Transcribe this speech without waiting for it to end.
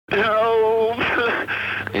Help!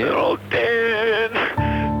 They're all dead.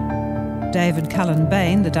 David Cullen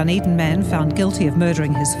Bain, the Dunedin man found guilty of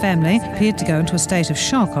murdering his family, appeared to go into a state of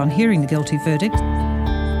shock on hearing the guilty verdict.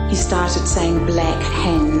 He started saying black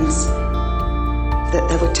hands, that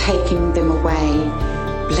they were taking them away.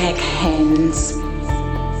 Black hands.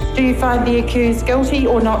 Do you find the accused guilty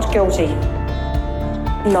or not guilty?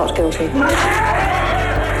 Not guilty.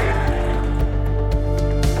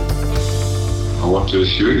 I want to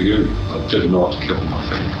assure you, I did not kill my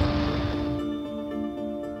family.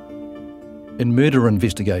 In murder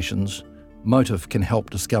investigations, motive can help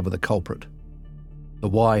discover the culprit. The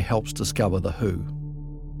why helps discover the who.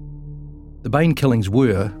 The Bain killings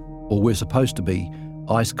were, or were supposed to be,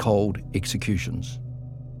 ice-cold executions.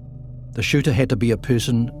 The shooter had to be a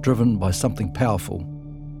person driven by something powerful,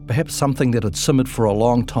 perhaps something that had simmered for a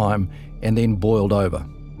long time and then boiled over.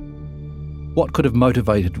 What could have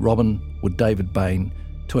motivated Robin or David Bain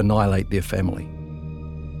to annihilate their family?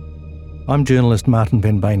 I'm journalist Martin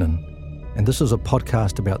van Beynen, and this is a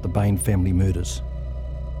podcast about the Bain family murders.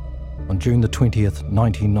 On June the 20th,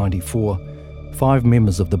 1994, 5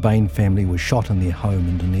 members of the Bain family were shot in their home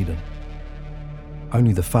in Dunedin.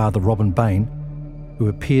 Only the father, Robin Bain, who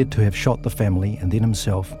appeared to have shot the family and then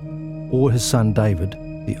himself, or his son David,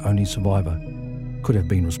 the only survivor, could have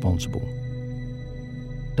been responsible.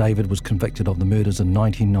 David was convicted of the murders in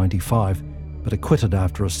 1995, but acquitted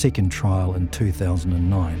after a second trial in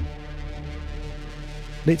 2009.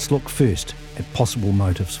 Let's look first at possible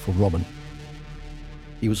motives for Robin.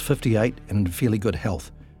 He was 58 and in fairly good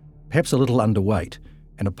health, perhaps a little underweight,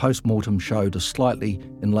 and a post-mortem showed a slightly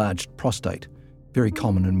enlarged prostate, very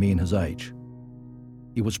common in men his age.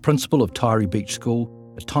 He was principal of Taieri Beach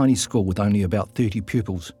School, a tiny school with only about 30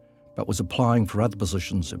 pupils, but was applying for other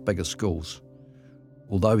positions at bigger schools.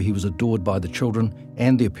 Although he was adored by the children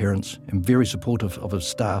and their parents and very supportive of his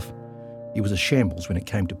staff, he was a shambles when it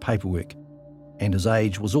came to paperwork, and his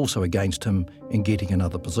age was also against him in getting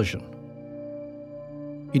another position.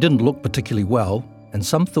 He didn't look particularly well, and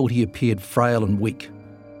some thought he appeared frail and weak.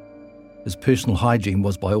 His personal hygiene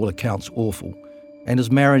was by all accounts awful, and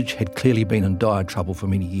his marriage had clearly been in dire trouble for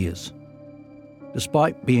many years.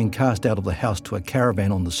 Despite being cast out of the house to a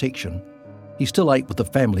caravan on the section, he still ate with the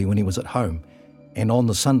family when he was at home, and on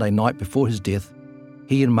the Sunday night before his death,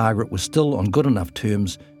 he and Margaret were still on good enough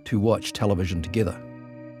terms to watch television together.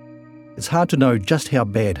 It's hard to know just how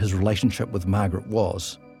bad his relationship with Margaret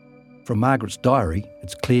was. From Margaret's diary,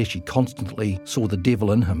 it's clear she constantly saw the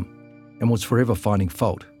devil in him and was forever finding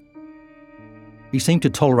fault. He seemed to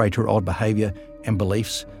tolerate her odd behaviour and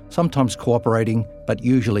beliefs, sometimes cooperating but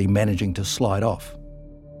usually managing to slide off.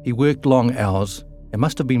 He worked long hours and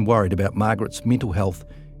must have been worried about Margaret's mental health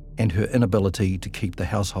and her inability to keep the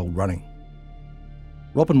household running.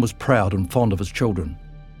 Robin was proud and fond of his children.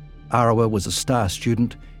 Arawa was a star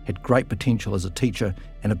student, had great potential as a teacher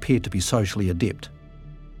and appeared to be socially adept.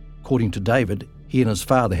 According to David, he and his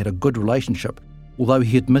father had a good relationship, although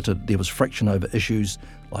he admitted there was friction over issues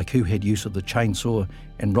like who had use of the chainsaw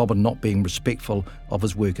and Robin not being respectful of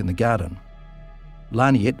his work in the garden.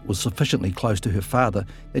 Laniet was sufficiently close to her father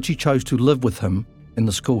that she chose to live with him in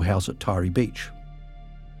the schoolhouse at Taieri Beach.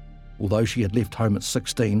 Although she had left home at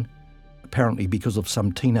 16, apparently because of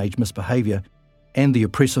some teenage misbehaviour and the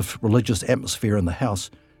oppressive religious atmosphere in the house,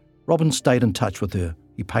 Robin stayed in touch with her.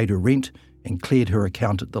 He paid her rent and cleared her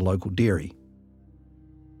account at the local dairy.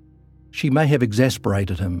 She may have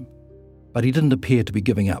exasperated him, but he didn't appear to be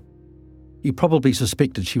giving up. He probably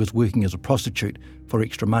suspected she was working as a prostitute for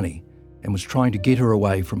extra money and was trying to get her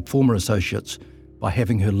away from former associates by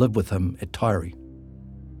having her live with him at Taieri.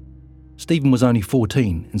 Stephen was only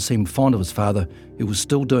 14 and seemed fond of his father, who was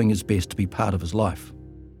still doing his best to be part of his life.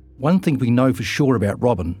 One thing we know for sure about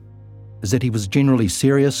Robin is that he was generally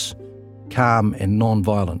serious, calm and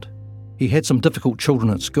non-violent. He had some difficult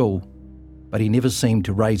children at school, but he never seemed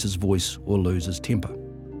to raise his voice or lose his temper.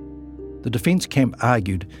 The defence camp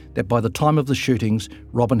argued that by the time of the shootings,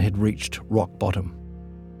 Robin had reached rock bottom.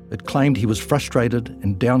 It claimed he was frustrated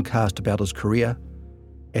and downcast about his career,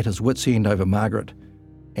 at his wits' end over Margaret,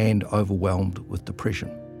 and overwhelmed with depression.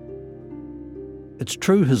 It's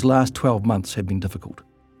true his last 12 months had been difficult.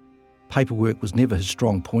 Paperwork was never his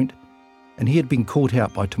strong point, and he had been caught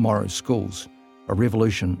out by tomorrow's schools, a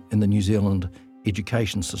revolution in the New Zealand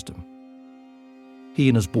education system. He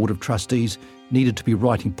and his board of trustees needed to be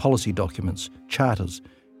writing policy documents, charters,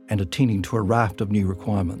 and attending to a raft of new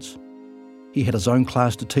requirements. He had his own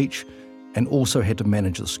class to teach and also had to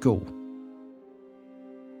manage the school.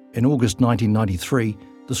 In August 1993,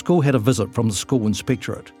 the school had a visit from the school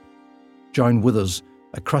inspectorate. Joan Withers,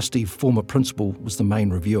 a crusty former principal, was the main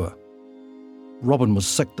reviewer. Robin was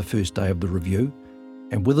sick the first day of the review,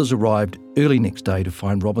 and Withers arrived early next day to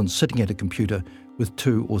find Robin sitting at a computer with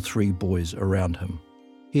 2 or 3 boys around him.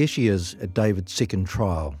 Here she is at David's second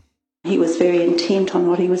trial. He was very intent on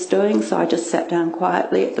what he was doing, so I just sat down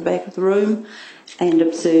quietly at the back of the room and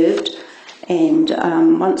observed. And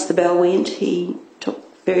once the bell went, he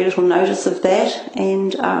took very little notice of that,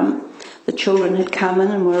 and the children had come in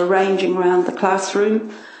and were arranging around the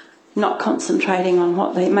classroom, not concentrating on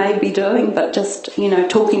what they may be doing, but just,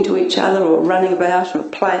 talking to each other or running about or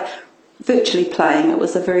virtually playing. It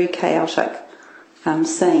was a very chaotic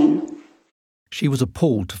scene. She was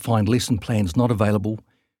appalled to find lesson plans not available,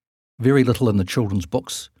 very little in the children's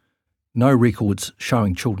books, no records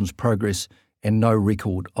showing children's progress, and no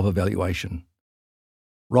record of evaluation.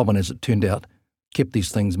 Robin, as it turned out, kept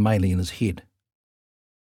these things mainly in his head.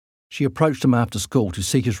 She approached him after school to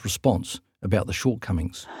seek his response about the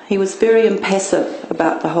shortcomings. He was very impassive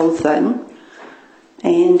about the whole thing,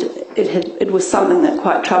 and it was something that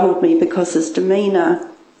quite troubled me because his demeanour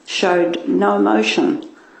showed no emotion.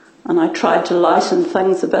 And I tried to lighten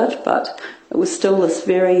things a bit, but it was still this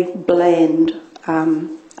very bland,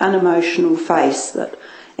 unemotional face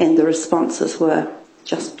and the responses were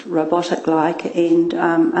just robotic-like and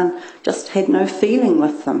just had no feeling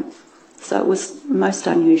with them. So it was most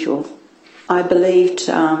unusual. I believed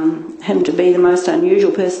him to be the most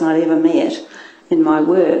unusual person I'd ever met in my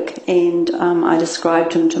work, and I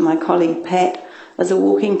described him to my colleague Pat as a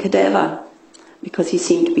walking cadaver because he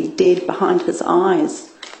seemed to be dead behind his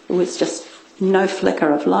eyes. There was just no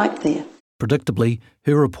flicker of light there. Predictably,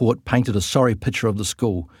 her report painted a sorry picture of the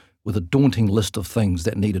school with a daunting list of things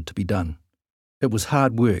that needed to be done. It was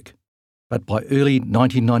hard work, but by early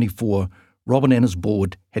 1994, Robin and his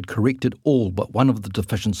board had corrected all but one of the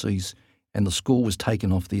deficiencies, and the school was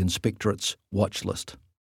taken off the inspectorate's watch list.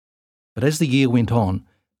 But as the year went on,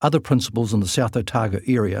 other principals in the South Otago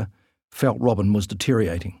area felt Robin was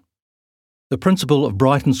deteriorating. The principal of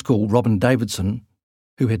Brighton School, Robin Davidson,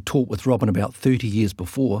 who had taught with Robin about 30 years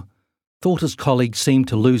before, thought his colleague seemed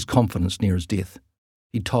to lose confidence near his death.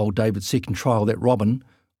 He told David's second trial that Robin,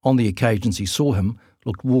 on the occasions he saw him,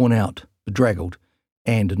 looked worn out, bedraggled,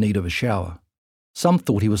 and in need of a shower. Some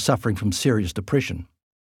thought he was suffering from serious depression.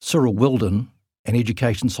 Cyril Wilden, an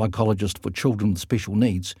education psychologist for children with special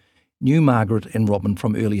needs, knew Margaret and Robin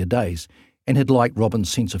from earlier days and had liked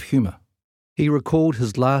Robin's sense of humour. He recalled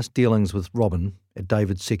his last dealings with Robin at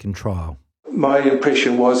David's second trial. My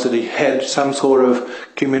impression was that he had some sort of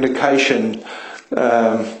communication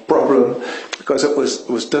problem because it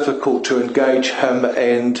was difficult to engage him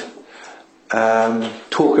and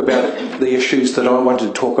talk about the issues that I wanted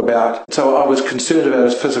to talk about. So I was concerned about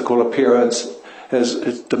his physical appearance,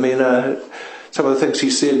 his demeanour. Some of the things he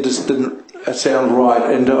said just didn't sound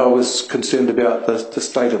right, and I was concerned about the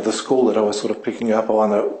state of the school that I was sort of picking up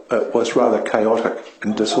on. It was rather chaotic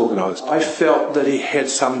and disorganised. I felt that he had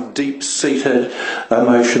some deep-seated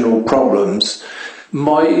emotional problems.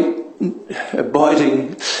 My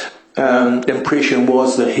abiding impression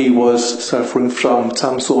was that he was suffering from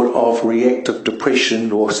some sort of reactive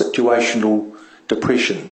depression or situational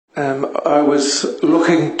depression. I was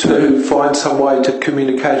looking to find some way to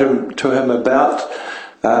communicate to him about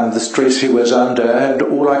the stress he was under, and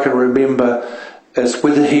all I can remember is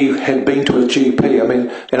whether he had been to a GP.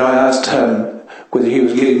 And I asked him whether he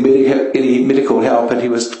was getting any medical help, and he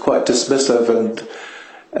was quite dismissive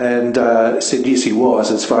and said yes, he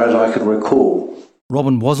was, as far as I can recall.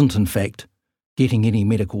 Robin wasn't, in fact, getting any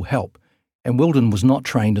medical help, and Wilden was not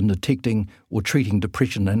trained in detecting or treating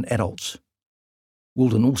depression in adults.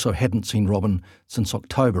 Wilden also hadn't seen Robin since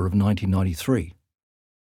October of 1993.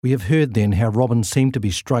 We have heard then how Robin seemed to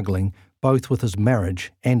be struggling both with his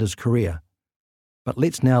marriage and his career. But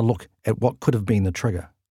let's now look at what could have been the trigger.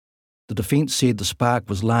 The defence said the spark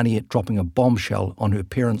was Laniet dropping a bombshell on her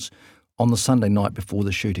parents on the Sunday night before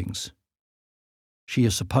the shootings. She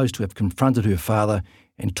is supposed to have confronted her father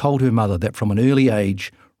and told her mother that from an early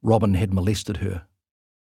age Robin had molested her.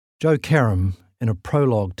 Joe Karam, in a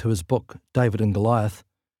prologue to his book David and Goliath,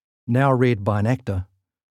 now read by an actor,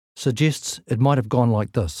 suggests it might have gone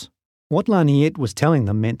like this. What Laniet was telling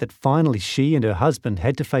them meant that finally she and her husband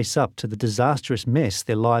had to face up to the disastrous mess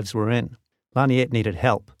their lives were in. Laniet needed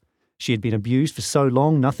help. She had been abused for so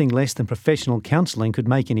long nothing less than professional counselling could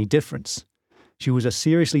make any difference. She was a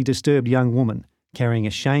seriously disturbed young woman, carrying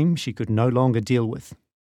a shame she could no longer deal with.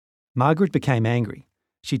 Margaret became angry.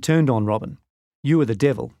 She turned on Robin. "You are the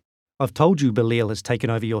devil. I've told you Belial has taken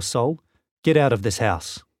over your soul. Get out of this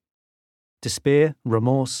house." Despair,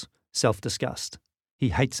 remorse, self-disgust. He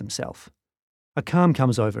hates himself. A calm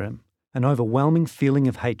comes over him, an overwhelming feeling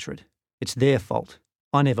of hatred. It's their fault.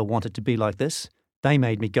 I never wanted to be like this. They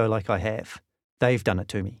made me go like I have. They've done it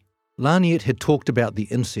to me. Laniet had talked about the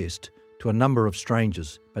incest to a number of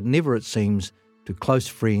strangers, but never, it seems, to close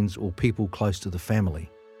friends or people close to the family.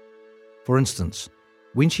 For instance,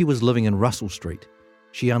 when she was living in Russell Street,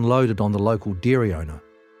 she unloaded on the local dairy owner,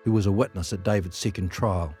 who was a witness at David's second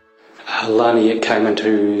trial. Laniet came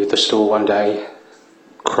into the store one day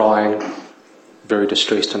crying, very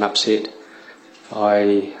distressed and upset.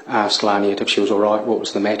 I asked Laniet if she was all right, what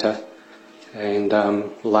was the matter, and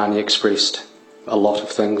Lani expressed a lot of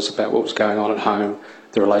things about what was going on at home,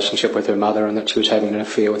 the relationship with her mother, and that she was having an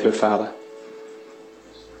affair with her father.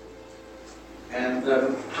 And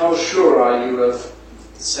how sure are you of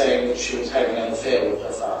saying that she was having an affair with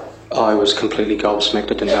her father? I was completely gobsmacked.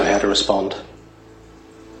 I didn't know how to respond.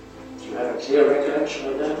 Do you have a clear recollection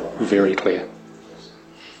of that? Very clear.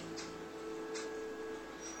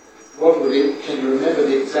 Can you remember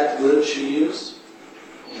the exact words she used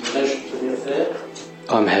in relation to the affair?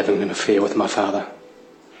 I'm having an affair with my father.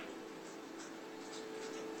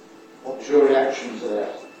 What was your reaction to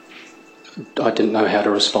that? I didn't know how to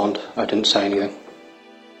respond. I didn't say anything.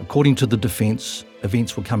 According to the defence,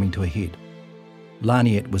 events were coming to a head.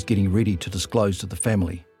 Laniet was getting ready to disclose to the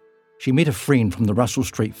family. She met a friend from the Russell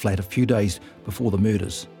Street flat a few days before the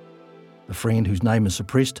murders. The friend, whose name is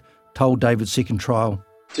suppressed, told David's second trial,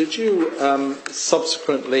 Did you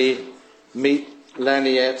subsequently meet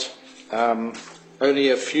Laniet only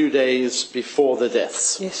a few days before the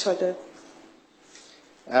deaths? Yes, I did.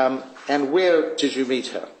 And where did you meet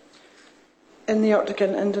her? In the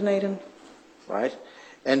Octagon in Dunedin. Right.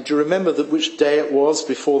 And do you remember which day it was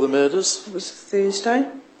before the murders? It was Thursday.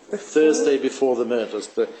 Thursday before the murders.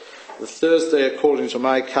 The Thursday, according to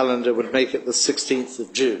my calendar, would make it the 16th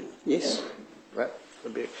of June. Yes. Right.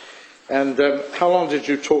 And how long did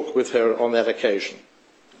you talk with her on that occasion?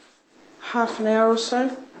 Half an hour or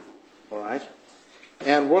so. All right.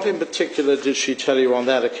 And what in particular did she tell you on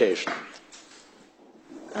that occasion?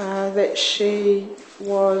 That she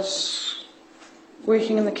was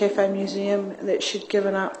working in the Cafe Museum, that she'd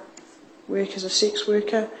given up work as a sex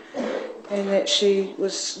worker, and that she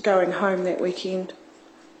was going home that weekend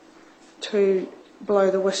to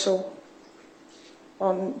blow the whistle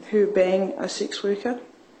on her being a sex worker.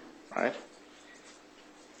 Right.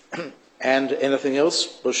 And anything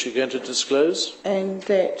else was she going to disclose? And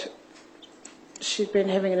that she'd been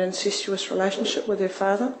having an incestuous relationship with her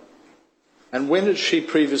father. And when had she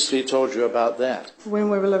previously told you about that? When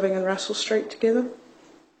we were living in Russell Street together.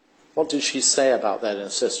 What did she say about that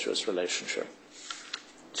incestuous relationship?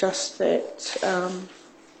 Just that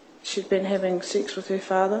she'd been having sex with her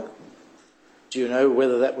father. Do you know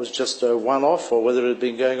whether that was just a one-off or whether it had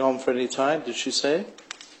been going on for any time? Did she say?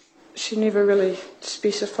 She never really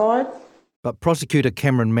specified. But prosecutor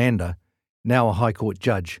Cameron Mander, now a High Court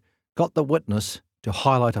judge, got the witness to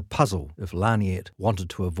highlight a puzzle if Laniet wanted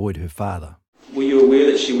to avoid her father. Were you aware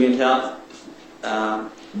that she went out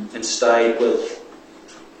and stayed with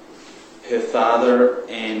her father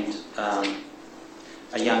and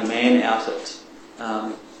a young man out at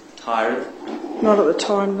Taieri? Not at the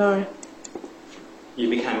time, no. You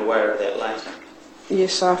became aware of that later?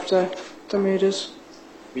 Yes, after the murders.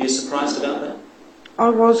 Were you surprised about that? I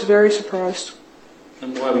was very surprised.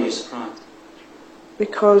 And why were you surprised?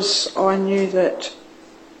 Because I knew that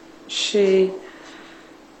she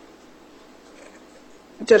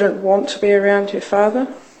didn't want to be around her father.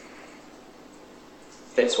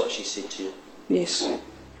 That's what she said to you? Yes.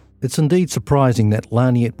 It's indeed surprising that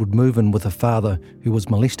Laniet would move in with a father who was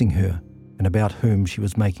molesting her and about whom she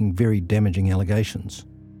was making very damaging allegations.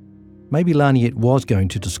 Maybe Laniet was going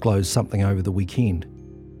to disclose something over the weekend,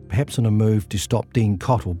 perhaps in a move to stop Dean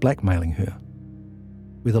Cottle blackmailing her.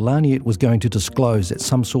 Whether Laniet was going to disclose at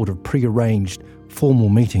some sort of pre-arranged formal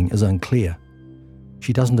meeting is unclear.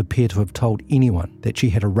 She doesn't appear to have told anyone that she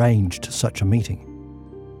had arranged such a meeting.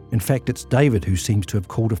 In fact, it's David who seems to have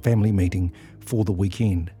called a family meeting for the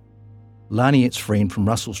weekend. Laniet's friend from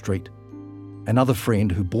Russell Street, another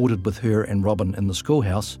friend who boarded with her and Robin in the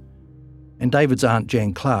schoolhouse, and David's aunt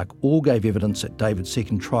Jan Clark all gave evidence at David's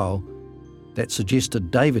second trial that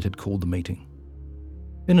suggested David had called the meeting.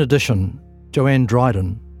 In addition, Joanne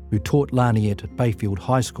Dryden, who taught Laniet at Bayfield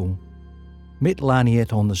High School, met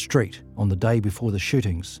Laniet on the street on the day before the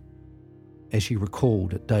shootings, as she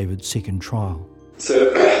recalled at David's second trial.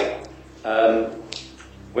 So,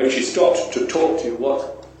 when she stopped to talk to you,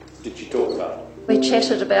 what did she talk about? We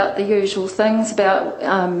chatted about the usual things, about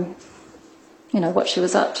what she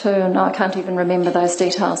was up to, and I can't even remember those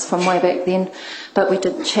details from way back then, but we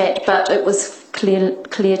did chat. But it was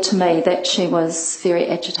clear to me that she was very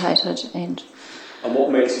agitated. And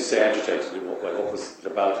what makes you say agitated? What was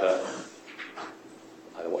about her?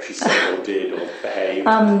 Either what she said or did or behaved?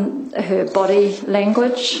 Her body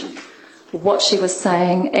language, what she was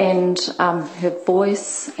saying, and her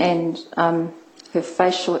voice and her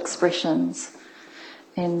facial expressions.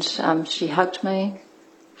 And she hugged me.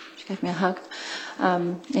 She gave me a hug.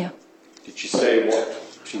 Yeah. Did she say what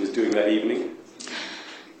she was doing that evening?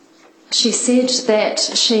 She said that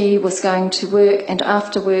she was going to work, and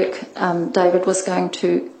after work, David was going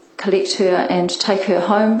to collect her and take her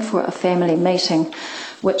home for a family meeting,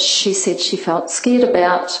 which she said she felt scared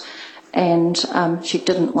about, and she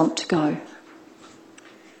didn't want to go.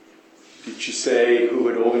 Did she say who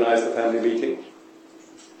had organised the family meeting?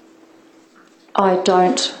 I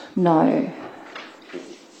don't know.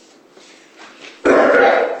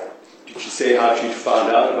 Did she say how she'd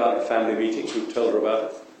found out about the family meeting? Who told her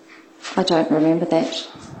about it? I don't remember that.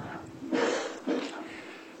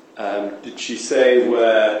 Did she say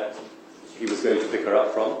where he was going to pick her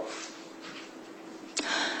up from?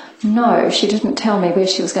 No, she didn't tell me where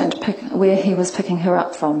she was going to where he was picking her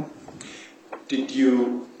up from. Did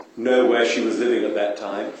you know where she was living at that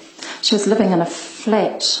time? She was living in a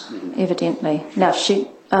flat, evidently. Now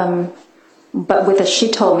but whether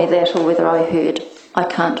she told me that or whether I heard, I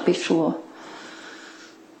can't be sure.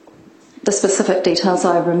 The specific details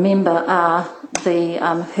I remember are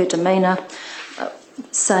her demeanour,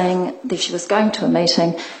 saying that she was going to a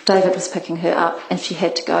meeting, David was picking her up and she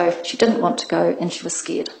had to go. She didn't want to go and she was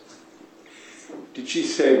scared. Did she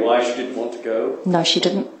say why she didn't want to go? No, she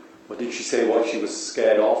didn't. Or did she say what she was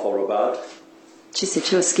scared of or about? She said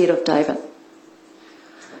she was scared of David.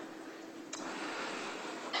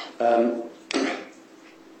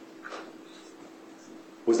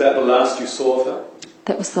 Was that the last you saw of her?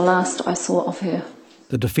 That was the last I saw of her.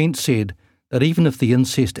 The defence said that even if the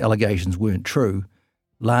incest allegations weren't true,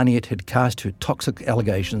 Laniet had cast her toxic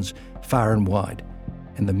allegations far and wide,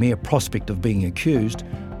 and the mere prospect of being accused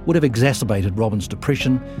would have exacerbated Robin's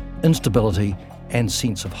depression, instability and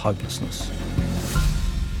sense of hopelessness.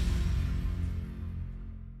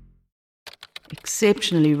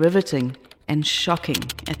 Exceptionally riveting and shocking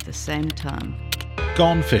at the same time.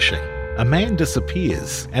 Gone Fishing. A man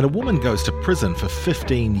disappears and a woman goes to prison for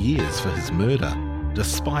 15 years for his murder,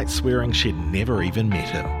 despite swearing she'd never even met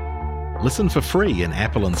him. Listen for free in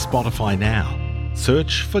Apple and Spotify now.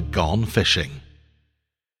 Search for Gone Fishing.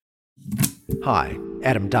 Hi,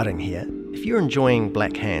 Adam Dudding here. If you're enjoying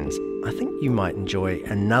Black Hands, I think you might enjoy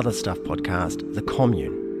another Stuff podcast, The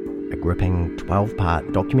Commune, a gripping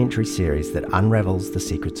 12-part documentary series that unravels the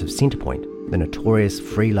secrets of Centrepoint, the notorious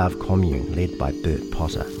free love commune led by Bert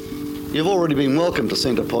Potter. You've already been welcome to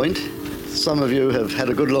Centrepoint. Some of you have had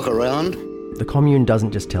a good look around. The commune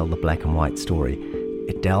doesn't just tell the black and white story,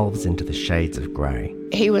 it delves into the shades of grey.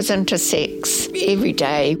 He was into sex every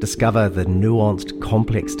day. Discover the nuanced,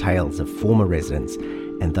 complex tales of former residents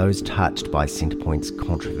and those touched by Centrepoint's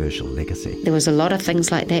controversial legacy. There was a lot of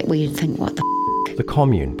things like that where you'd think, what the The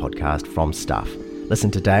Commune podcast from Stuff.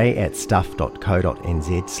 Listen today at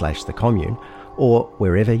stuff.co.nz/thecommune or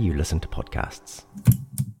wherever you listen to podcasts.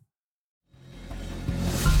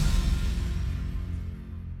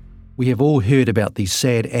 We have all heard about these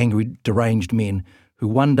sad, angry, deranged men who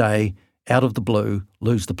one day, out of the blue,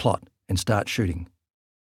 lose the plot and start shooting.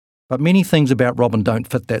 But many things about Robin don't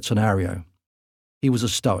fit that scenario. He was a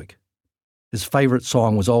stoic. His favourite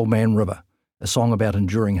song was Old Man River, a song about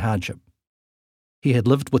enduring hardship. He had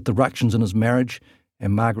lived with the ructions in his marriage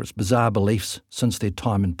and Margaret's bizarre beliefs since their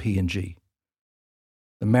time in PNG.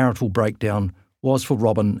 The marital breakdown was for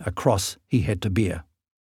Robin a cross he had to bear.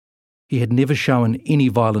 He had never shown any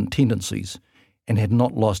violent tendencies and had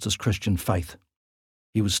not lost his Christian faith.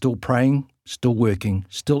 He was still praying, still working,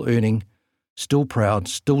 still earning, still proud,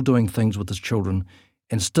 still doing things with his children,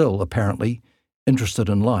 and still, apparently, interested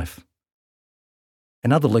in life.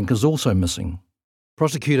 Another link is also missing.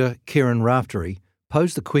 Prosecutor Kieran Raftery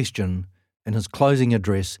posed the question in his closing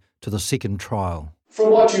address to the second trial.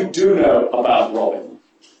 From what you do know about Robin,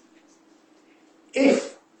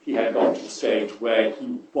 if he had gone to the stage where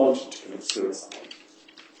he wanted to commit suicide,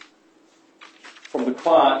 from the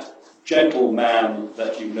quiet, gentle man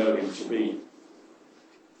that you know him to be,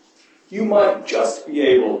 you might just be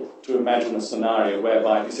able to imagine a scenario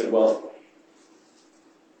whereby he said, well,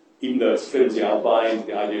 even though it's flimsy, I'll buy into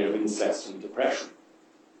the idea of incest and depression.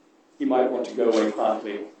 He might want to go away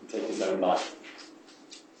quietly and take his own life.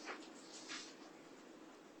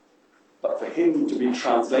 But for him to be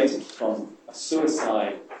translated from a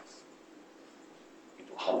suicide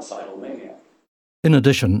into a homicidal maniac. In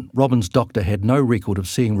addition, Robin's doctor had no record of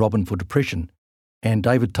seeing Robin for depression, and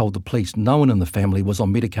David told the police no one in the family was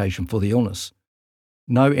on medication for the illness.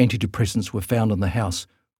 No antidepressants were found in the house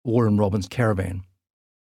or in Robin's caravan.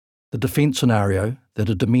 The defence scenario that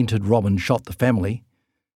a demented Robin shot the family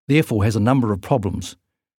therefore has a number of problems,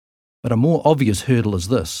 but a more obvious hurdle is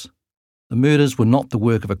this. The murders were not the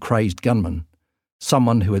work of a crazed gunman,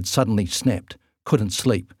 someone who had suddenly snapped, couldn't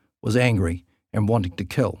sleep, was angry and wanting to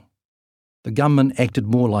kill. The gunman acted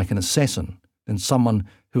more like an assassin than someone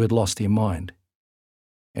who had lost their mind.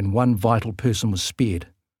 And one vital person was spared.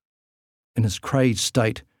 In his crazed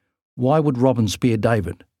state, why would Robin spare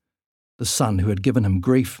David, the son who had given him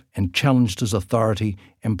grief and challenged his authority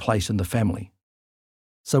and place in the family?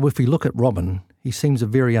 So if we look at Robin, he seems a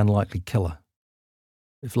very unlikely killer.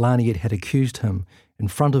 If Laniet had accused him in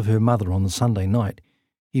front of her mother on the Sunday night,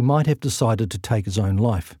 he might have decided to take his own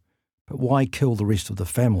life. But why kill the rest of the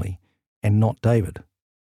family and not David?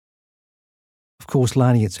 Of course,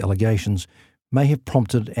 Laniet's allegations may have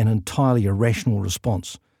prompted an entirely irrational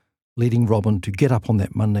response, leading Robin to get up on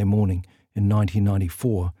that Monday morning in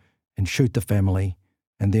 1994 and shoot the family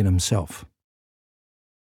and then himself.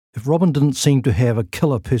 If Robin didn't seem to have a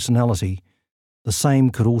killer personality, the same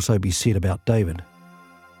could also be said about David.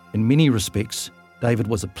 In many respects, David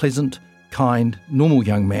was a pleasant, kind, normal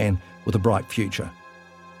young man with a bright future.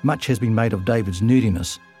 Much has been made of David's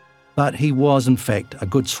nerdiness, but he was in fact a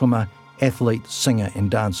good swimmer, athlete, singer and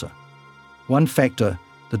dancer. One factor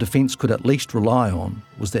the defence could at least rely on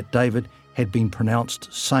was that David had been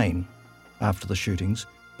pronounced sane after the shootings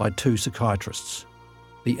by 2 psychiatrists.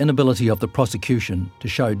 The inability of the prosecution to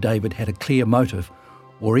show David had a clear motive,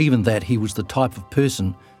 or even that he was the type of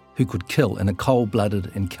person who could kill in a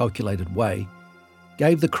cold-blooded and calculated way,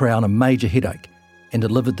 gave the Crown a major headache and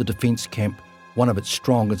delivered the defence camp one of its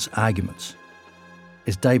strongest arguments.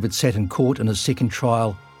 As David sat in court in his second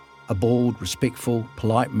trial, a bald, respectful,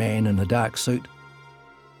 polite man in a dark suit,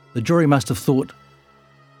 the jury must have thought,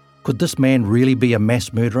 could this man really be a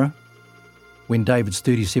mass murderer? When David's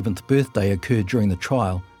 37th birthday occurred during the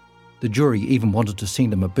trial, the jury even wanted to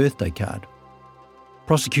send him a birthday card.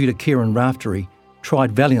 Prosecutor Kieran Raftery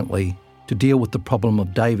tried valiantly to deal with the problem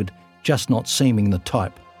of David just not seeming the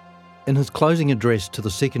type. In his closing address to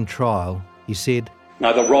the second trial, he said,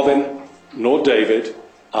 "Neither Robin nor David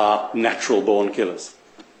are natural-born killers.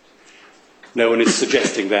 No one is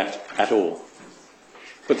suggesting that at all.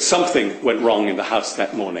 But something went wrong in the house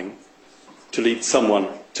that morning to lead someone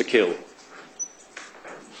to kill.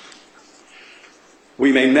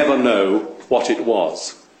 We may never know what it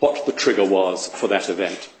was, what the trigger was for that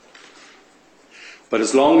event. But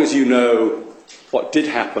as long as you know what did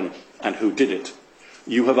happen and who did it,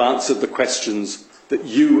 you have answered the questions that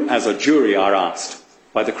you as a jury are asked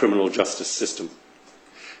by the criminal justice system.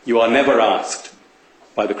 You are never asked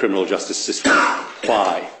by the criminal justice system,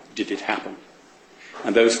 why did it happen?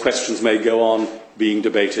 And those questions may go on being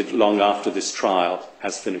debated long after this trial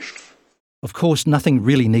has finished." Of course, nothing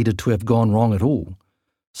really needed to have gone wrong at all.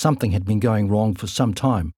 Something had been going wrong for some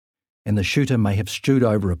time, and the shooter may have stewed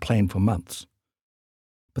over a plan for months.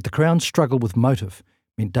 But the Crown's struggle with motive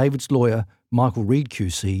meant David's lawyer, Michael Reid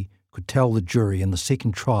QC, could tell the jury in the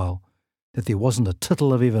second trial that there wasn't a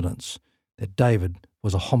tittle of evidence that David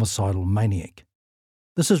was a homicidal maniac.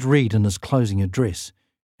 This is Reid in his closing address,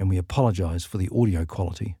 and we apologise for the audio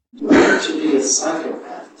quality. You have to be a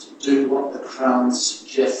psychopath to do what the Crown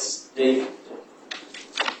suggests David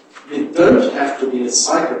did. You don't have to be a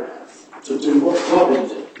psychopath to do what Robin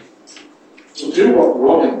did. To do what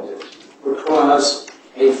Robin did requires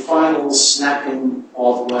a final snapping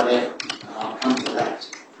of whatever, and I'll come to that.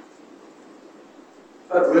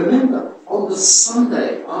 But remember, on the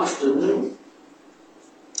Sunday afternoon,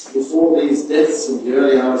 before these deaths in the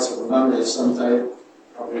early hours of the Monday, Sunday,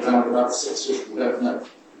 probably around about 6:50, we don't know,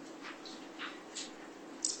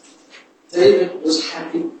 David was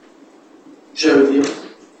happy, jovial.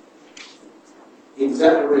 He was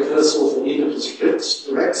at a rehearsal for Oedipus Rex.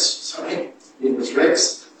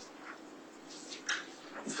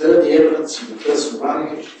 You've heard the evidence from the person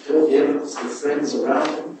running it, you've heard the evidence of the friends around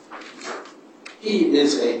him. He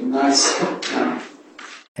is a nice man.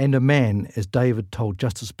 And a man, as David told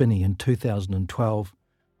Justice Binney in 2012,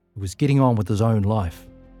 who was getting on with his own life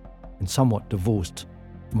and somewhat divorced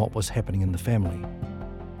from what was happening in the family.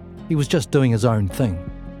 He was just doing his own thing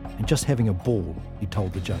and just having a ball, he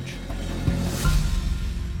told the judge.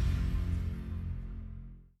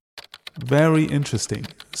 Very interesting.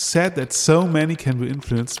 Sad that so many can be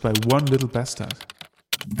influenced by one little bastard.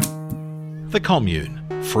 The Commune.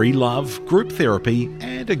 Free love, group therapy,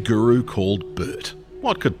 and a guru called Bert.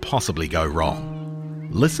 What could possibly go wrong?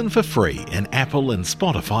 Listen for free in Apple and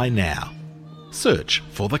Spotify now. Search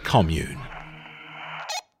for The Commune.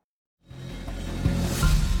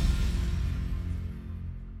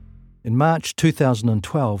 In March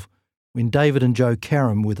 2012, when David and Jo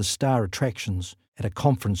Karam were the star attractions at a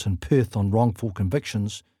conference in Perth on wrongful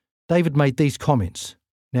convictions, David made these comments,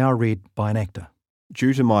 now read by an actor.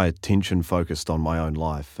 Due to my attention focused on my own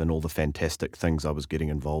life and all the fantastic things I was getting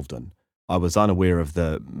involved in, I was unaware of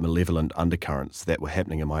the malevolent undercurrents that were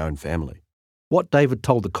happening in my own family. What David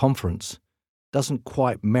told the conference doesn't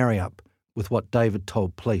quite marry up with what David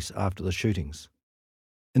told police after the shootings.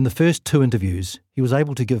 In the first 2 interviews, he was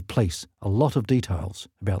able to give police a lot of details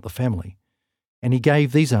about the family, and he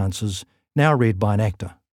gave these answers, now read by an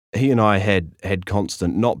actor. He and I had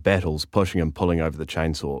constant, not battles, pushing and pulling over the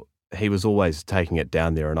chainsaw. He was always taking it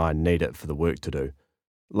down there and I need it for the work to do.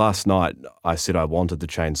 Last night, I said I wanted the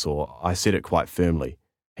chainsaw. I said it quite firmly.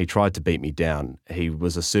 He tried to beat me down. He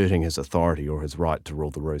was asserting his authority or his right to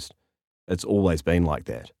rule the roost. It's always been like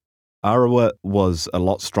that. Arawa was a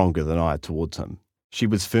lot stronger than I towards him. She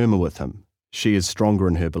was firmer with him. She is stronger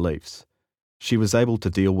in her beliefs. She was able to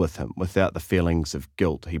deal with him without the feelings of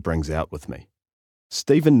guilt he brings out with me.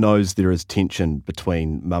 Stephen knows there is tension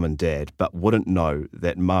between Mum and Dad, but wouldn't know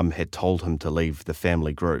that Mum had told him to leave the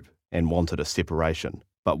family group and wanted a separation,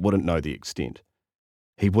 but wouldn't know the extent.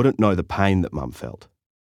 He wouldn't know the pain that Mum felt.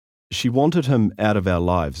 She wanted him out of our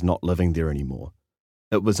lives, not living there anymore.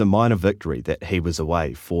 It was a minor victory that he was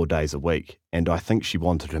away 4 days a week, and I think she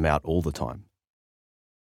wanted him out all the time.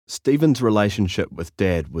 Stephen's relationship with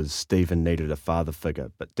Dad was Stephen needed a father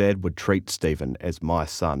figure, but Dad would treat Stephen as my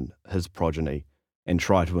son, his progeny, and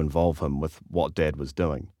try to involve him with what Dad was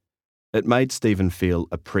doing. It made Stephen feel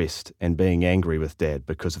oppressed and being angry with Dad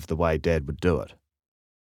because of the way Dad would do it.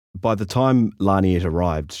 By the time Laniet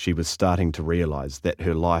arrived, she was starting to realise that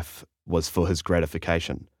her life was for his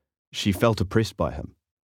gratification. She felt oppressed by him.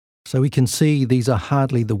 So we can see these are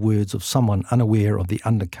hardly the words of someone unaware of the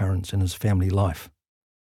undercurrents in his family life.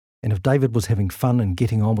 And if David was having fun and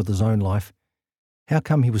getting on with his own life, how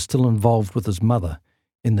come he was still involved with his mother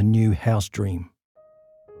in the new house dream?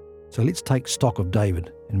 So let's take stock of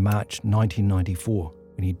David in March 1994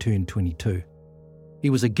 when he turned 22. He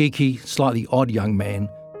was a geeky, slightly odd young man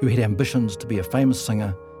who had ambitions to be a famous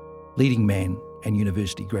singer, leading man and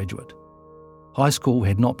university graduate. High school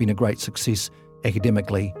had not been a great success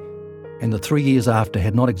academically, and the 3 years after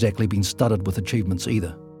had not exactly been studded with achievements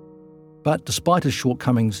either. But despite his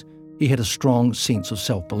shortcomings, he had a strong sense of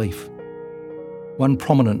self-belief. One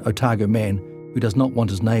prominent Otago man who does not want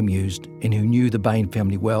his name used and who knew the Bain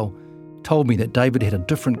family well told me that David had a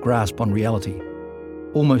different grasp on reality,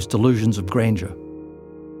 almost delusions of grandeur.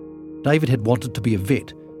 David had wanted to be a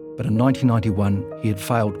vet, but in 1991 he had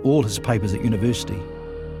failed all his papers at university.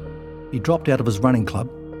 He dropped out of his running club,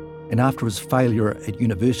 and after his failure at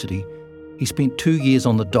university, he spent 2 years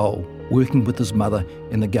on the dole working with his mother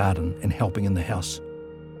in the garden and helping in the house,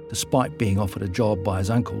 despite being offered a job by his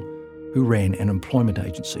uncle, who ran an employment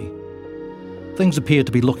agency. Things appeared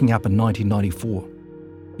to be looking up in 1994.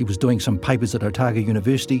 He was doing some papers at Otago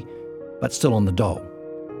University, but still on the dole.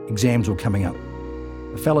 Exams were coming up.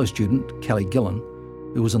 A fellow student, Kelly Gillen,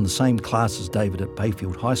 who was in the same class as David at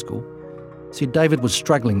Bayfield High School, said David was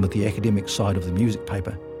struggling with the academic side of the music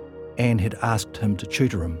paper and had asked him to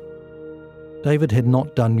tutor him. David had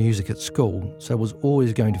not done music at school, so was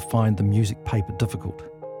always going to find the music paper difficult.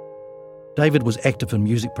 David was active in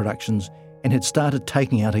music productions and had started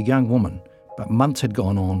taking out a young woman, but months had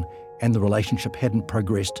gone on and the relationship hadn't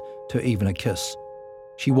progressed to even a kiss.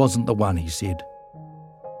 She wasn't the one, he said.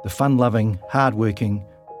 The fun-loving, hard-working,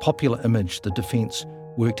 popular image the Defence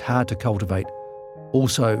worked hard to cultivate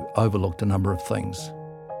also overlooked a number of things.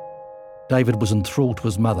 David was enthralled to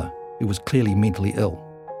his mother, who was clearly mentally ill.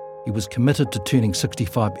 He was committed to turning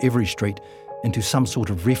 65 Every Street into some sort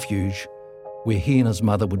of refuge where he and his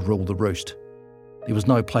mother would rule the roost. There was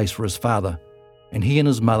no place for his father, and he and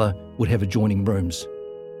his mother would have adjoining rooms.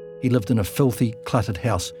 He lived in a filthy, cluttered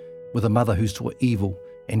house with a mother who saw evil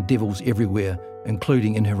and devils everywhere,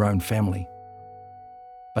 including in her own family.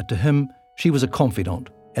 But to him, she was a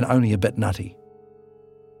confidant and only a bit nutty.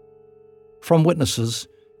 From witnesses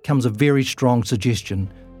comes a very strong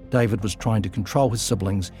suggestion David was trying to control his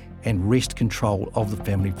siblings and wrest control of the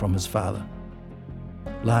family from his father.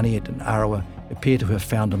 Laniet and Arawa appear to have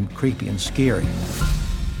found him creepy and scary.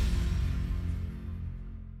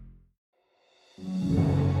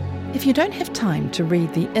 If you don't have time to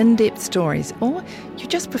read the in-depth stories, or you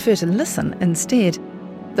just prefer to listen instead,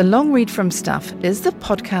 The Long Read from Stuff is the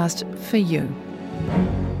podcast for you.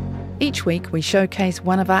 Each week we showcase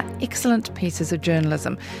one of our excellent pieces of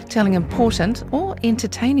journalism, telling important or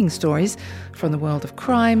entertaining stories from the world of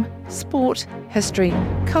crime, sport, history,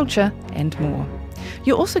 culture and more.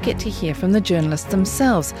 You also get to hear from the journalists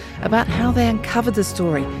themselves about how they uncovered the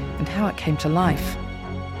story and how it came to life.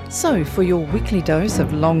 So, for your weekly dose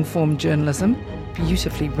of long-form journalism,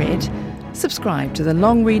 beautifully read, subscribe to the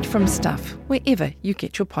Long Read from Stuff wherever you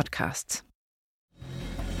get your podcasts.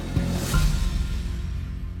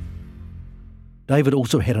 David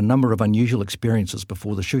also had a number of unusual experiences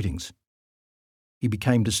before the shootings. He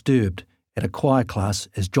became disturbed at a choir class,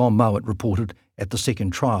 as John Mowat reported at the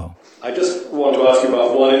second trial. I just want to ask you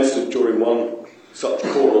about one incident during one such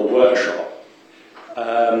choral workshop.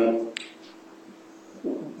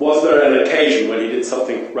 Was there an occasion when he did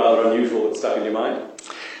something rather unusual that stuck in your mind?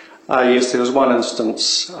 Yes, there was one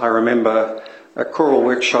instance. I remember a choral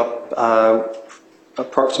workshop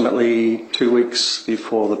approximately 2 weeks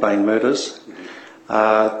before the Bain murders,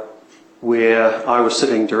 where I was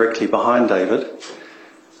sitting directly behind David.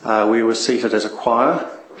 We were seated as a choir.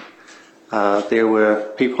 There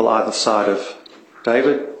were people either side of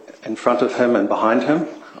David, in front of him and behind him.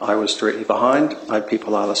 I was directly behind. I had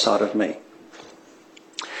people either side of me.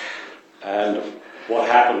 And what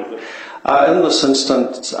happened? In this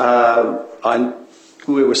instance,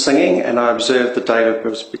 we were singing, and I observed that David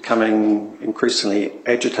was becoming increasingly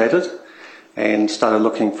agitated and started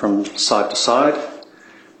looking from side to side.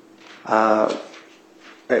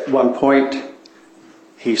 At one point,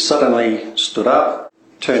 he suddenly stood up,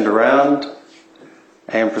 turned around,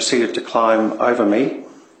 and proceeded to climb over me.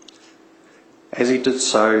 As he did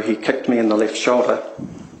so, he kicked me in the left shoulder.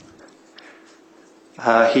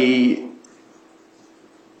 He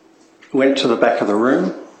went to the back of the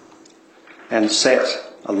room and sat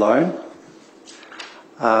alone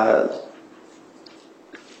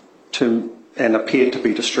and appeared to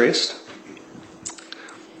be distressed.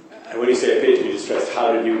 And when you say appeared to be distressed,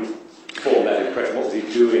 how did you form that impression? What was he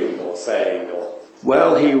doing or saying?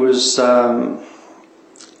 Well, he was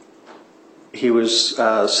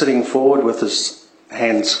sitting forward with his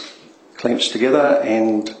hands clenched together,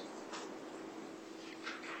 and it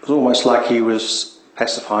was almost like he was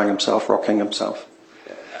pacifying himself, rocking himself.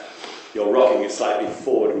 You're rocking it slightly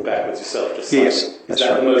forward and backwards yourself, just yes, slightly. that's Is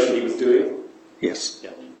that right. the motion he was doing? Yes.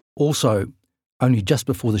 Yeah. Also, only just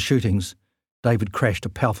before the shootings, David crashed a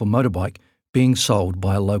powerful motorbike being sold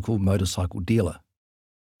by a local motorcycle dealer.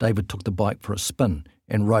 David took the bike for a spin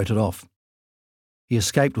and wrote it off. He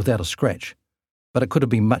escaped without a scratch, but it could have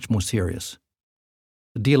been much more serious.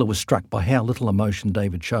 The dealer was struck by how little emotion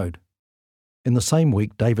David showed. In the same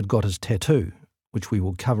week, David got his tattoo, which we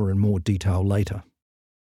will cover in more detail later.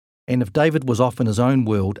 And if David was off in his own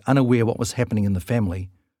world, unaware what was happening in the family,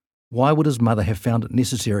 why would his mother have found it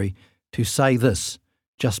necessary to say this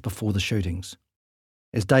just before the shootings?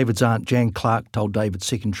 As David's aunt Jan Clark told David's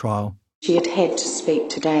second trial, she had had to speak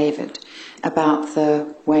to David about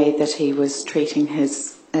the way that he was treating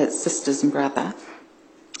his sisters and brother.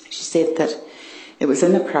 She said that it was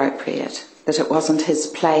inappropriate, that it wasn't his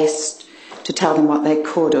place to tell them what they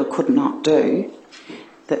could or could not do,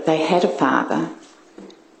 that they had a father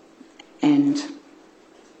and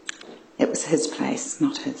it was his place,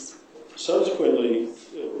 not his. Subsequently,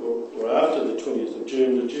 or after the 20th of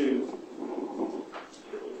June, did you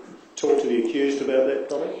talk to the accused about that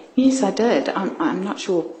comment? Yes, I did. I'm not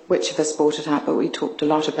sure which of us brought it up, but we talked a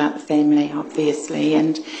lot about the family, obviously,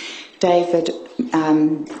 and David,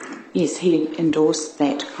 yes, he endorsed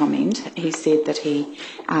that comment. He said that he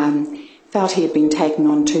felt he had been taking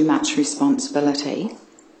on too much responsibility,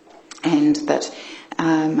 and that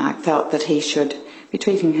I felt that he should be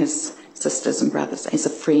treating his sisters and brothers as a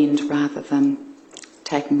friend rather than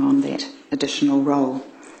taking on that additional role.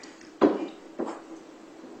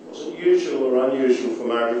 Was it usual or unusual for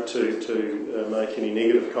Margaret to make any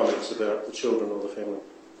negative comments about the children or the family?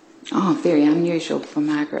 Oh, very unusual for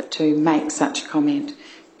Margaret to make such a comment.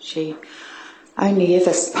 She only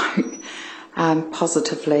ever spoke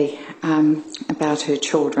positively about her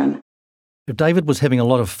children. if David was having a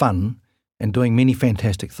lot of fun and doing many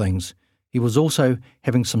fantastic things, he was also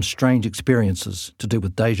having some strange experiences to do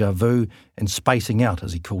with déjà vu and spacing out,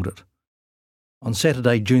 as he called it. On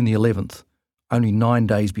Saturday, June the 11th, only 9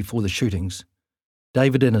 days before the shootings,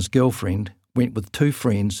 David and his girlfriend went with two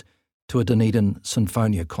friends to a Dunedin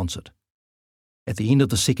Sinfonia concert. At the end of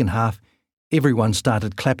the second half, everyone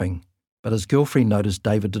started clapping, but his girlfriend noticed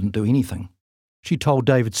David didn't do anything. She told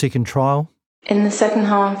David's second trial, in the second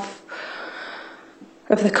half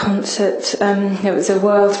of the concert, it was a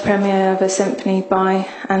world premiere of a symphony by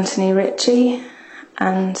Anthony Ritchie,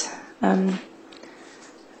 and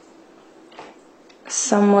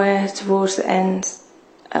somewhere towards the end,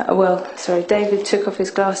 David took off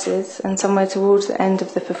his glasses, and somewhere towards the end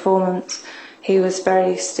of the performance, he was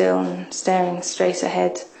very still and staring straight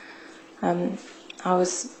ahead. And I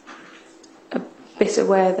was a bit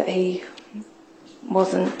aware that he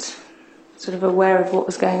wasn't sort of aware of what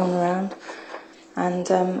was going on around. And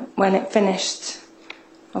when it finished,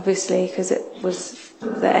 obviously, because it was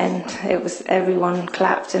the end, it was everyone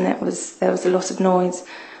clapped and there was a lot of noise,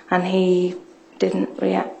 and he didn't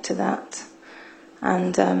react to that.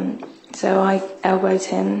 And so I elbowed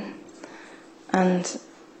him, and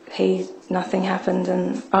nothing happened,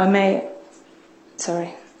 and I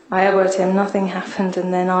elbowed him, nothing happened,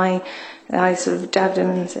 and then I sort of jabbed him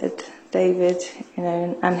and said, David,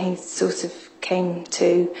 and he sort of came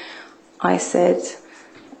to. I said,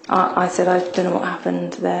 I don't know what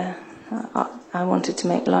happened there. I wanted to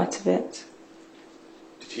make light of it.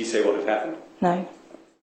 Did he say what had happened? No.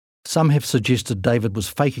 Some have suggested David was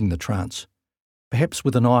faking the trance, perhaps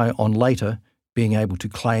with an eye on later being able to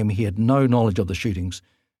claim he had no knowledge of the shootings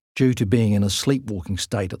due to being in a sleepwalking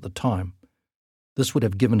state at the time. This would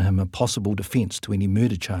have given him a possible defence to any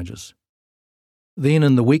murder charges. Then,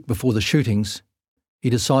 in the week before the shootings, he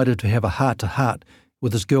decided to have a heart-to-heart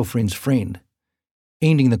with his girlfriend's friend,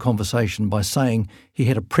 ending the conversation by saying he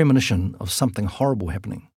had a premonition of something horrible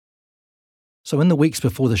happening. So in the weeks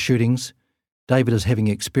before the shootings, David is having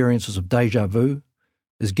experiences of déjà vu,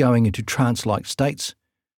 is going into trance-like states,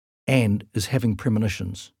 and is having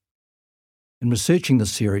premonitions. In researching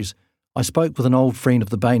this series, I spoke with an old friend of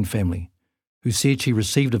the Bain family, who said she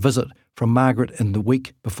received a visit from Margaret in the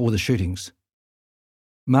week before the shootings.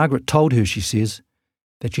 Margaret told her, she says,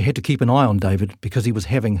 that she had to keep an eye on David because he was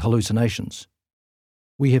having hallucinations.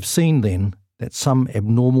 We have seen then that some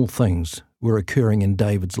abnormal things were occurring in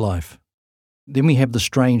David's life. Then we have the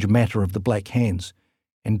strange matter of the Black Hands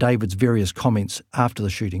and David's various comments after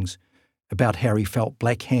the shootings about how he felt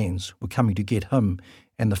Black Hands were coming to get him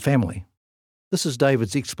and the family. This is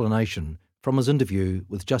David's explanation from his interview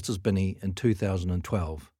with Justice Binney in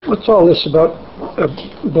 2012. What's all this about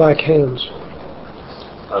Black Hands?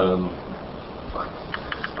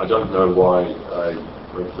 I don't know why I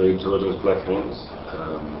referred to it as Black Hands.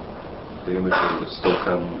 The imagery that still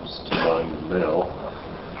comes to mind now,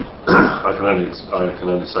 I can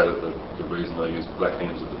only say that the reason I used Black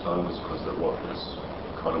Hands at the time was because that was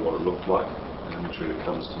kind of what it looked like. The imagery that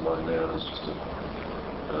comes to mind now is just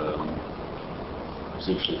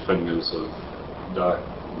essentially fingers of dark,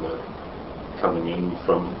 coming in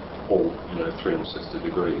from all 360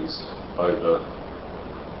 degrees over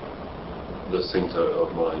the centre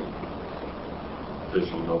of my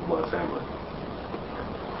vision of my family.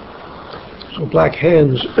 So Black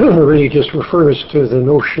Hands really just refers to the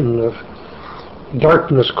notion of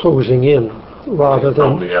darkness closing in rather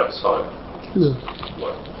than... From the outside.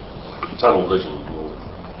 Like, tunnel vision. Or,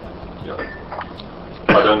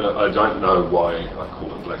 I don't know why I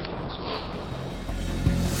call it Black Hands.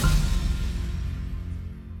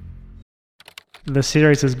 The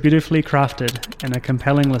series is beautifully crafted and a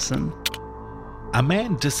compelling listen. A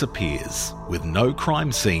man disappears with no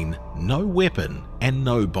crime scene, no weapon, and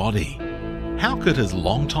no body. How could his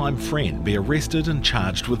longtime friend be arrested and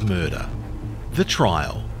charged with murder? The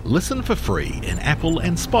Trial. Listen for free in Apple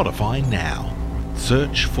and Spotify now.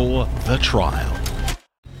 Search for The Trial.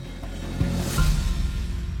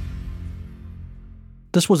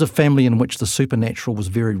 This was a family in which the supernatural was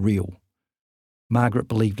very real. Margaret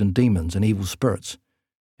believed in demons and evil spirits,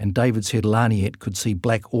 and David said Laniet could see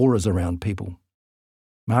black auras around people.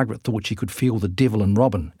 Margaret thought she could feel the devil in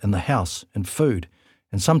Robin, in the house, in food,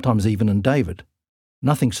 and sometimes even in David.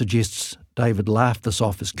 Nothing suggests David laughed this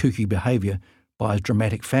off as kooky behaviour by his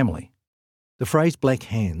dramatic family. The phrase Black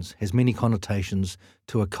Hands has many connotations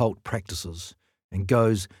to occult practices and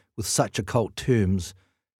goes with such occult terms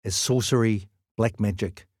as sorcery, black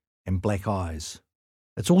magic, and black eyes.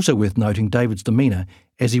 It's also worth noting David's demeanour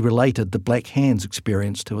as he related the Black Hands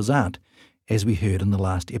experience to his aunt, as we heard in the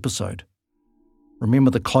last episode.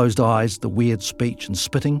 Remember the closed eyes, the weird speech and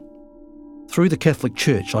spitting? Through the Catholic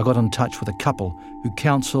Church, I got in touch with a couple who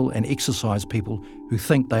counsel and exorcise people who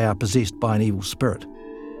think they are possessed by an evil spirit.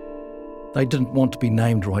 They didn't want to be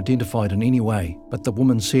named or identified in any way, but the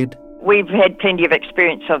woman said, "We've had plenty of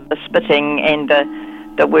experience of the spitting and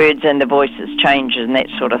the words and the voices change and that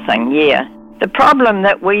sort of thing, yeah. The problem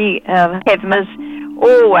that we have is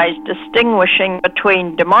always distinguishing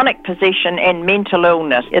between demonic possession and mental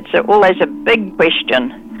illness. It's always a big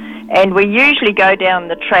question. And we usually go down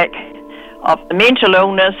the track of the mental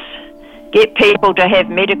illness, get people to have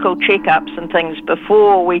medical checkups and things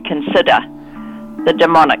before we consider the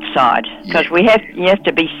demonic side, because you have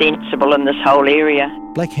to be sensible in this whole area.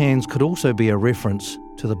 Black Hands could also be a reference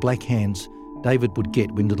to the black hands David would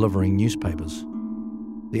get when delivering newspapers.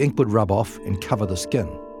 The ink would rub off and cover the skin.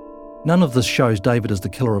 None of this shows David as the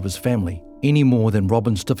killer of his family, any more than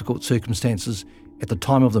Robin's difficult circumstances at the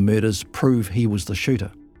time of the murders prove he was the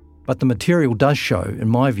shooter. But the material does show, in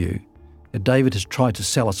my view, that David has tried to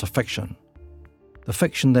sell us a fiction. The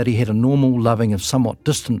fiction that he had a normal, loving and somewhat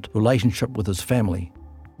distant relationship with his family,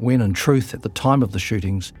 when in truth at the time of the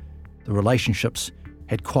shootings, the relationships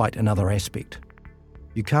had quite another aspect.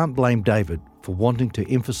 You can't blame David for wanting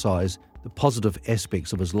to emphasise the positive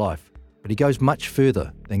aspects of his life, but he goes much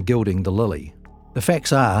further than gilding the lily. The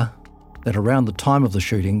facts are that around the time of the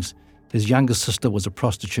shootings, his younger sister was a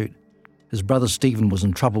prostitute, his brother Stephen was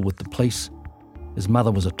in trouble with the police, his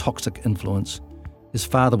mother was a toxic influence, his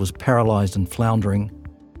father was paralysed and floundering,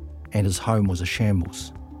 and his home was a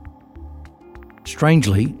shambles.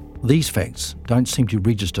 Strangely, these facts don't seem to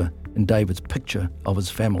register in David's picture of his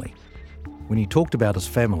family. When he talked about his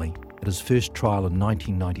family at his first trial in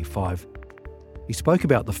 1995, he spoke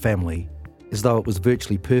about the family as though it was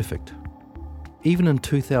virtually perfect. Even in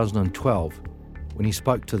 2012, when he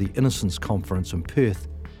spoke to the Innocence Conference in Perth,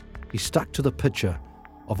 he stuck to the picture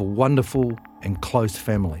of a wonderful and close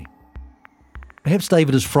family. Perhaps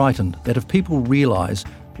David is frightened that if people realise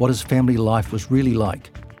what his family life was really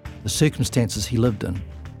like, the circumstances he lived in,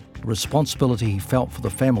 the responsibility he felt for the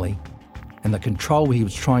family, and the control he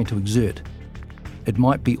was trying to exert, it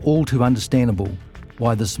might be all too understandable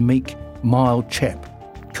why this meek, mild chap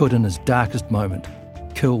could, in his darkest moment,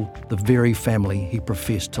 kill the very family he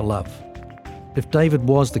professed to love. If David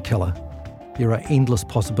was the killer, there are endless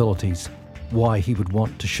possibilities why he would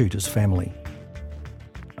want to shoot his family.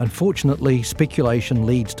 Unfortunately, speculation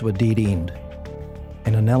leads to a dead end.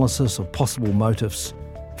 An analysis of possible motives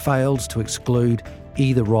fails to exclude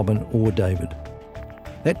either Robin or David.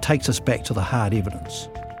 That takes us back to the hard evidence.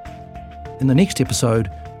 In the next episode,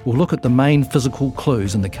 we'll look at the main physical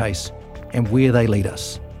clues in the case and where they lead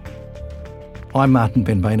us. I'm Martin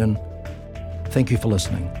Ben Bainan. Thank you for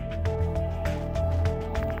listening.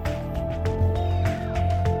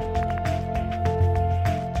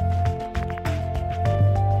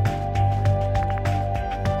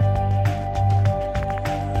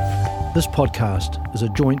 This podcast is a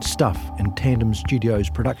joint Stuff and Tandem Studios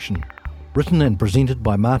production, written and presented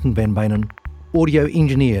by Martin Van Bainan, audio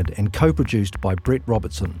engineered and co-produced by Brett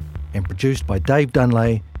Robertson, and produced by Dave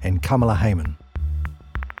Dunlay and Kamala Heyman.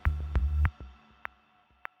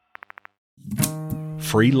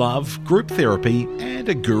 Free love, group therapy, and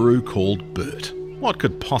a guru called Bert. What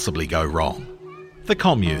could possibly go wrong? The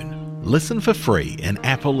Commune. Listen for free in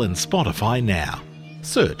Apple and Spotify now.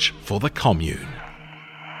 Search for The Commune.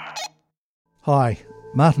 Hi,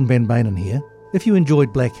 Martin Ben Bainan here. If you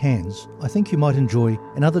enjoyed Black Hands, I think you might enjoy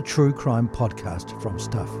another true crime podcast from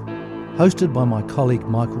Stuff. Hosted by my colleague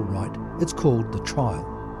Michael Wright, it's called The Trial.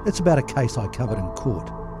 It's about a case I covered in court,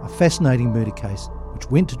 a fascinating murder case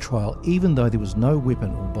which went to trial even though there was no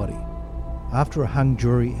weapon or body. After a hung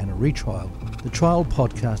jury and a retrial, the Trial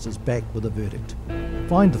podcast is back with a verdict.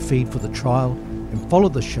 Find the feed for The Trial and follow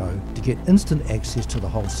the show to get instant access to the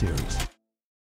whole series.